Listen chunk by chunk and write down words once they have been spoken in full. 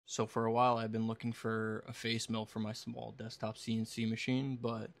So for a while I've been looking for a face mill for my small desktop CNC machine,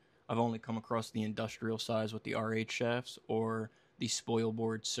 but I've only come across the industrial size with the R8 shafts or the spoil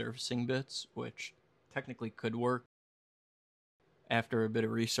board surfacing bits, which technically could work. After a bit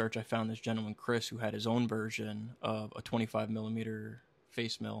of research, I found this gentleman Chris who had his own version of a 25 millimeter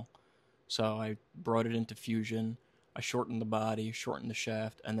face mill. So I brought it into Fusion. I shortened the body, shortened the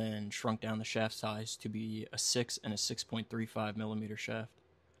shaft, and then shrunk down the shaft size to be a 6 and a 6.35 millimeter shaft.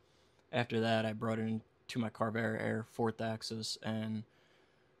 After that, I brought it into my Carvera Air 4th axis and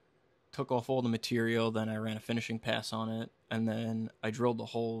took off all the material. Then I ran a finishing pass on it, and then I drilled the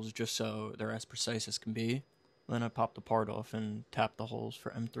holes just so they're as precise as can be. Then I popped the part off and tapped the holes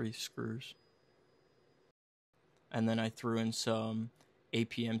for M3 screws. And then I threw in some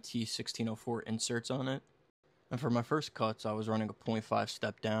APMT 1604 inserts on it. And for my first cuts, I was running a 0.5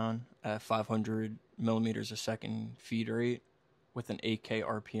 step down at 500 millimeters a second feed rate with an 8K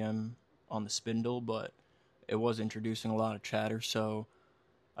RPM on the spindle, but it was introducing a lot of chatter, so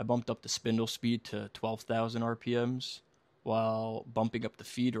I bumped up the spindle speed to 12,000 RPMs while bumping up the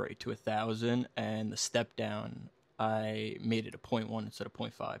feed rate to 1,000, and the step down I made it a 0.1 instead of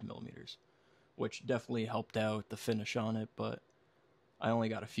 0.5 millimeters, which definitely helped out the finish on it, but I only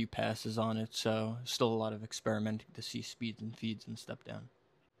got a few passes on it, so still a lot of experimenting to see speeds and feeds and step down.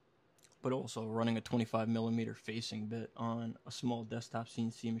 But also running a 25 millimeter facing bit on a small desktop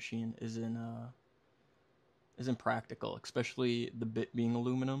CNC machine isn't practical, especially the bit being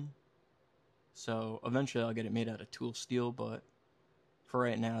aluminum. So eventually I'll get it made out of tool steel, but for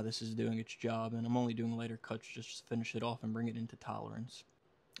right now this is doing its job, and I'm only doing lighter cuts just to finish it off and bring it into tolerance.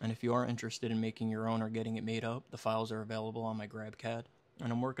 And if you are interested in making your own or getting it made up, the files are available on my GrabCAD.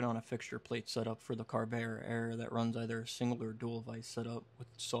 And I'm working on a fixture plate setup for the Carvera Air that runs either a single or dual vise setup with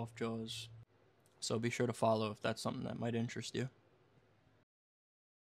soft jaws. So be sure to follow if that's something that might interest you.